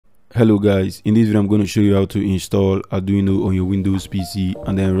Hello guys, in this video I'm going to show you how to install Arduino on your Windows PC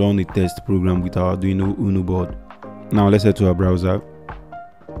and then run a test program with our Arduino Uno board. Now let's head to our browser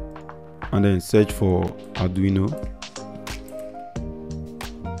and then search for Arduino.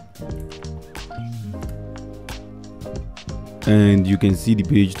 And you can see the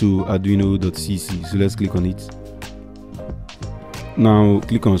page to arduino.cc, so let's click on it. Now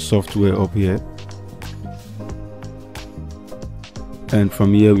click on software up here. And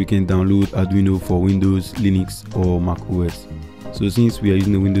from here we can download Arduino for Windows, Linux or Mac OS. So since we are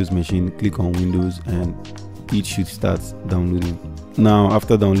using a Windows machine, click on Windows and it should start downloading. Now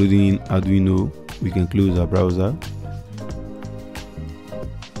after downloading Arduino, we can close our browser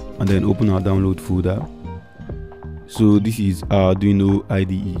and then open our download folder. So this is our Arduino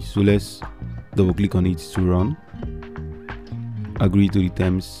IDE. So let's double click on it to run. Agree to the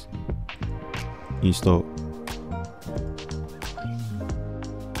terms, install.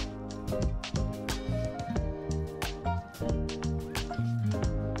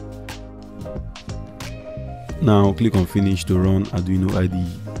 Now click on finish to run Arduino IDE.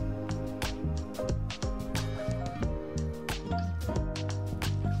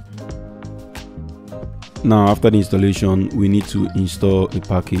 Now after the installation, we need to install a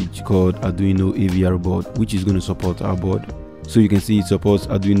package called Arduino AVR board, which is going to support our board. So you can see it supports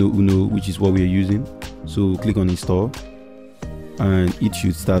Arduino Uno, which is what we are using. So click on install and it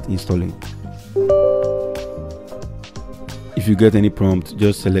should start installing. If you get any prompt,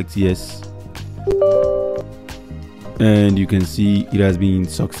 just select yes. And you can see it has been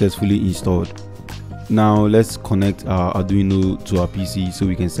successfully installed. Now let's connect our Arduino to our PC so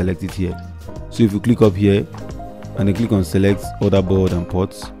we can select it here. So if you click up here and then click on select other board and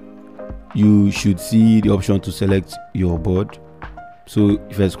ports, you should see the option to select your board. So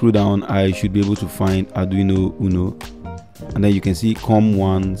if I scroll down, I should be able to find Arduino Uno, and then you can see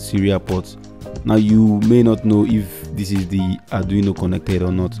COM1 serial port. Now you may not know if this is the Arduino connected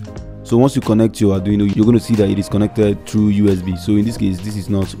or not. So once you connect your Arduino, you're going to see that it is connected through USB. So in this case, this is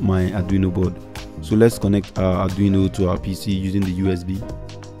not my Arduino board. So let's connect our Arduino to our PC using the USB.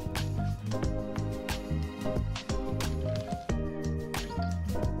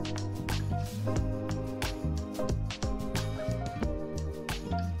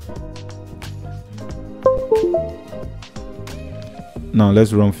 Now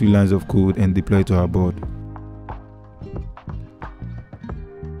let's run a few lines of code and deploy to our board.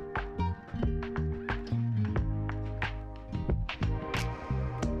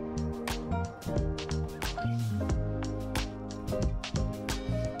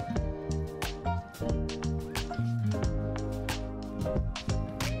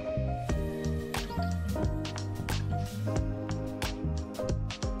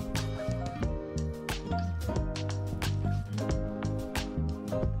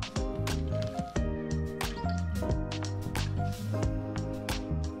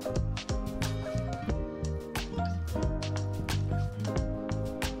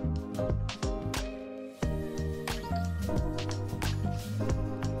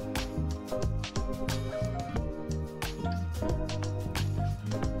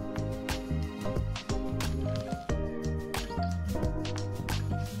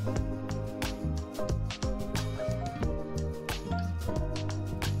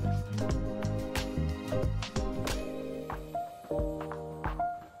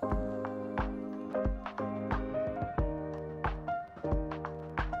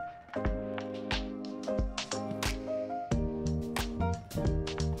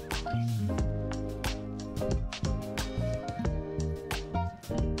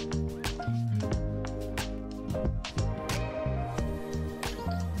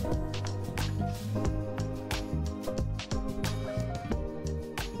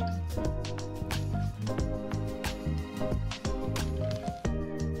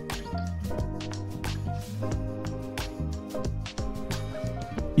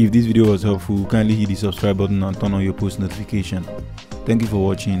 If this video was helpful, kindly hit the subscribe button and turn on your post notification. Thank you for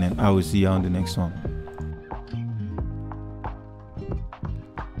watching and I will see you on the next one.